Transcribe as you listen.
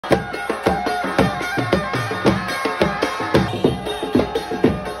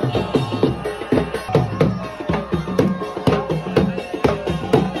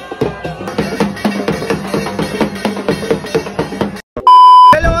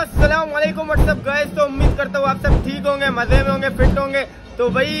WhatsApp guys. तो उम्मीद करता हूँ आप सब ठीक होंगे, मजे में होंगे, फिट होंगे। तो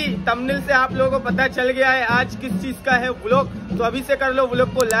भाई थंबनेल से आप लोगों को पता चल गया है आज किस चीज का है व्लॉग। तो अभी से कर लो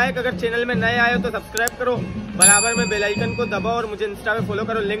व्लॉग को लाइक, अगर चैनल में नए आए हो तो सब्सक्राइब करो, बराबर में बेल आइकन को दबाओ और मुझे इंस्टा पे फॉलो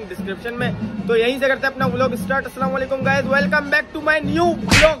करो, लिंक डिस्क्रिप्शन में। तो यहीं से करते हैं अपना व्लॉग स्टार्ट। अस्सलाम वालेकुम guys, welcome back to my new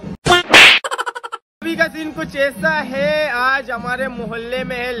vlog. अभी का सीन कुछ ऐसा है, आज हमारे मोहल्ले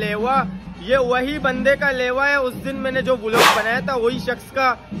में है लेवा। ये वही बंदे का लेवा है, उस दिन मैंने जो व्लॉग बनाया था वही शख्स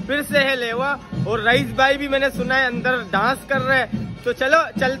का फिर से है लेवा। और रईस भाई भी मैंने सुना है अंदर डांस कर रहे हैं। तो चलो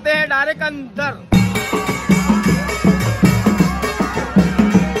चलते हैं डायरेक्ट अंदर।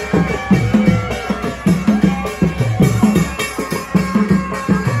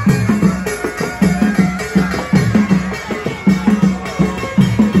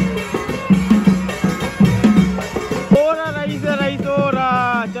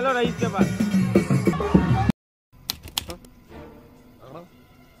 चलो रईस के पास।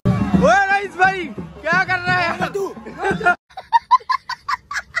 ओए रईस भाई क्या कर रहा है तू?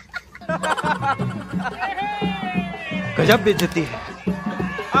 गजब बेइज्जती है।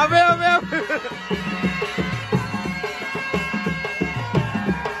 अबे अबे अबे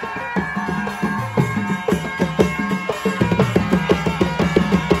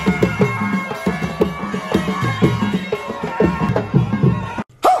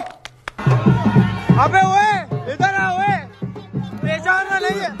अबे ओए इधर आ, ओए पहचानना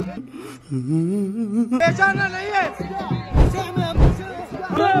नहीं है, पहचानना नहीं है।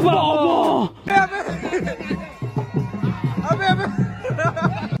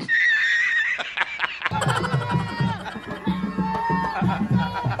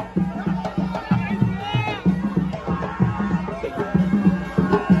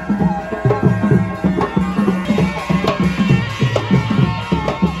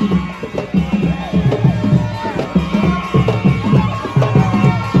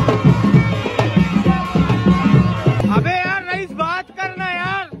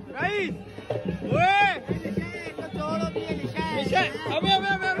 अबे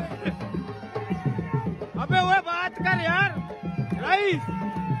अबे अबे वो बात कर यार रईस,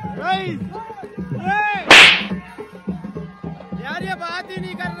 रईस यार ये बात ही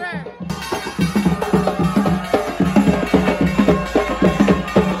नहीं कर रहे।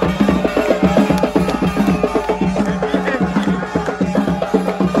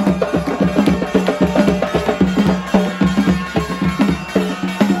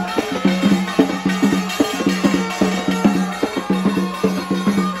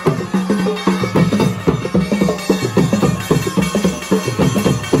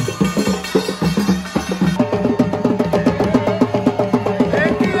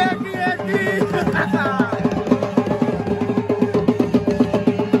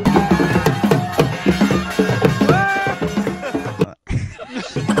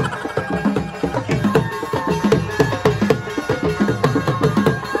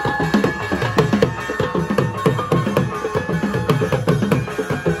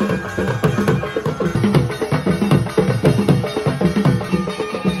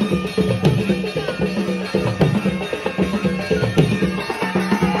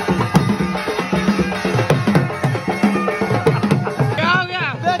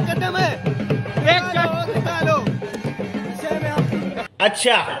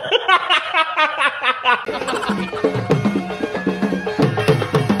 अच्छा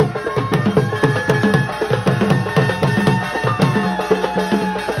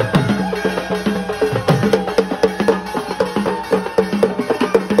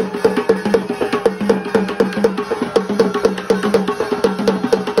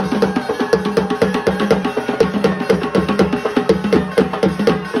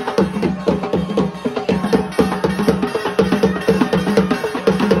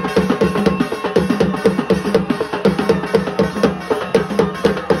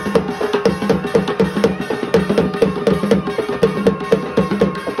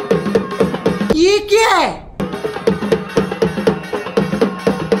ये क्या है?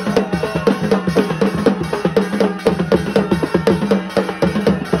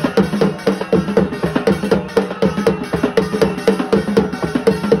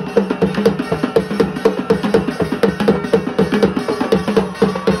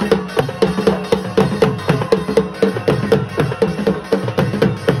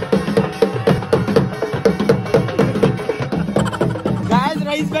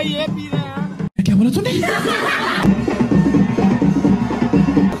 रईस भाई ये पी रहे हैं। क्या बोला तूने?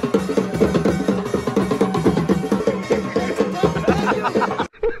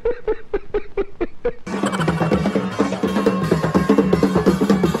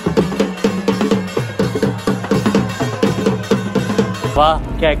 वाह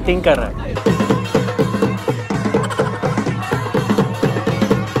क्या एक्टिंग कर रहा है।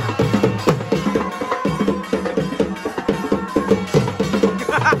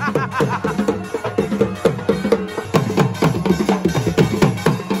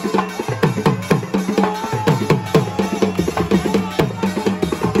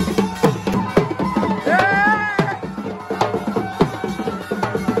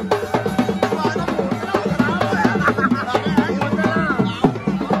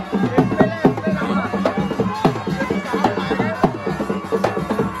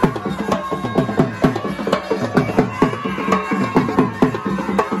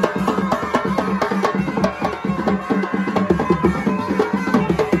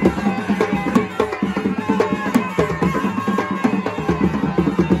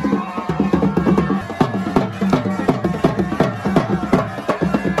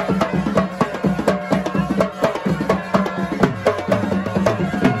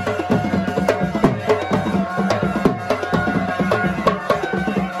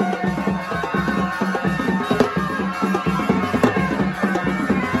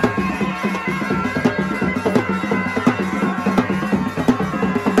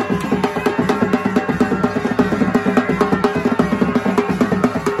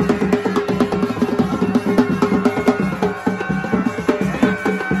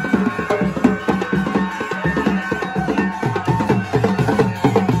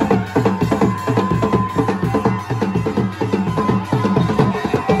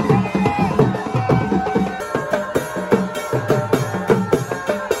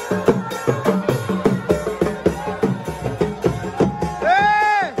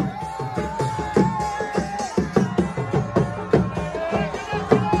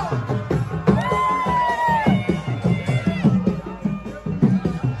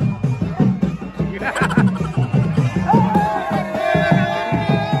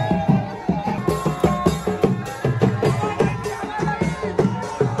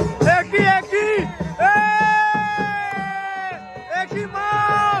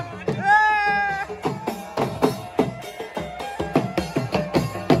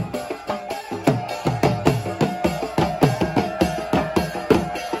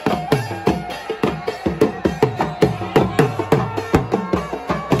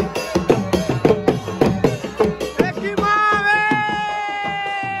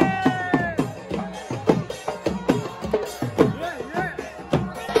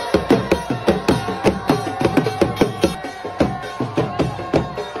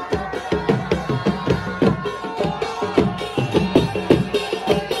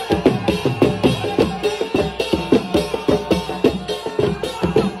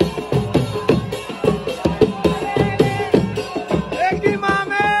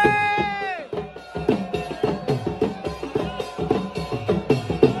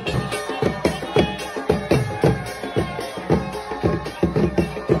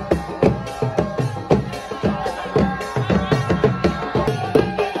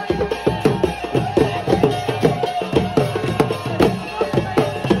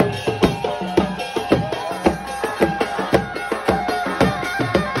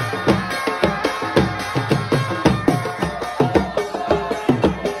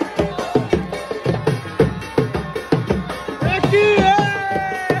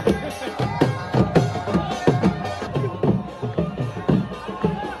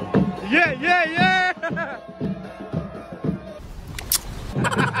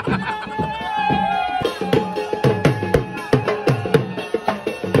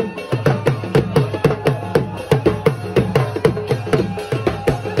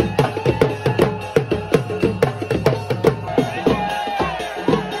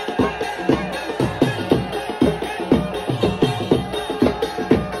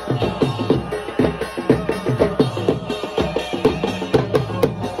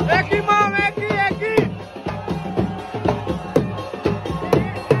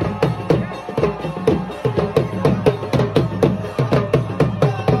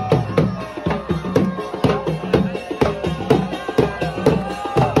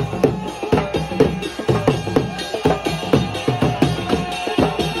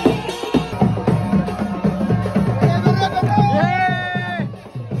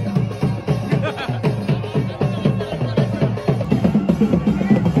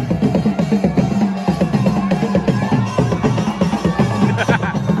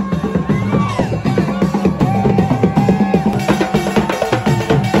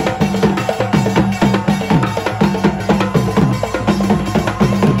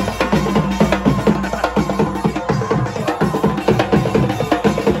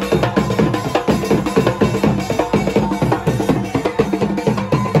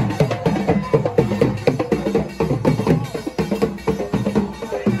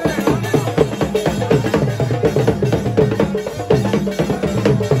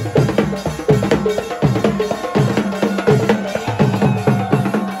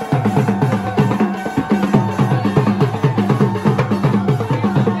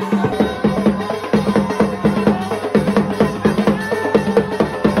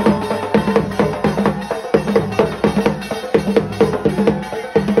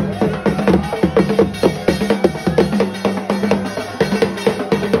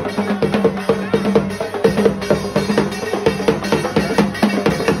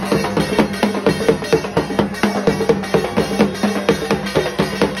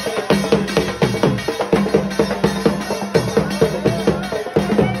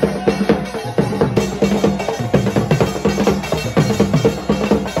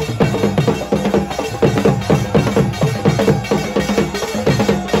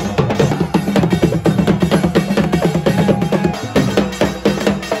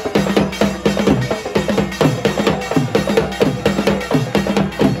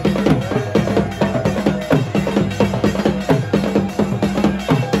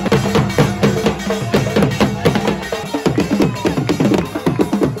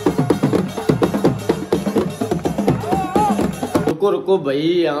 रुको भाई,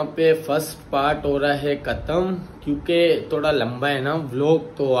 यहाँ पे फर्स्ट पार्ट हो रहा है खत्म, क्योंकि थोड़ा लंबा है ना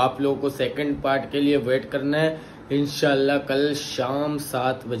व्लॉग, तो आप लोगों को सेकंड पार्ट के लिए वेट करना है। इंशाल्लाह कल शाम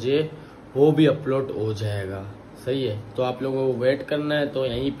 7 बजे वो भी अपलोड हो जाएगा। सही है, तो आप लोगों को वेट करना है। तो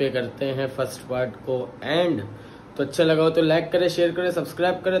यहीं पे करते हैं फर्स्ट पार्ट को एंड। तो अच्छा लगा हो तो लाइक करें, शेयर करें,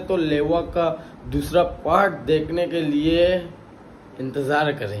 सब्सक्राइब करें। तो लेवा का दूसरा पार्ट देखने के लिए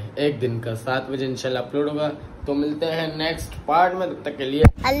इंतजार करें, एक दिन का 7 बजे इंशाल्लाह अपलोड होगा। तो मिलते हैं नेक्स्ट पार्ट में, तब तक के लिए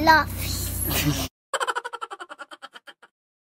अल्लाह।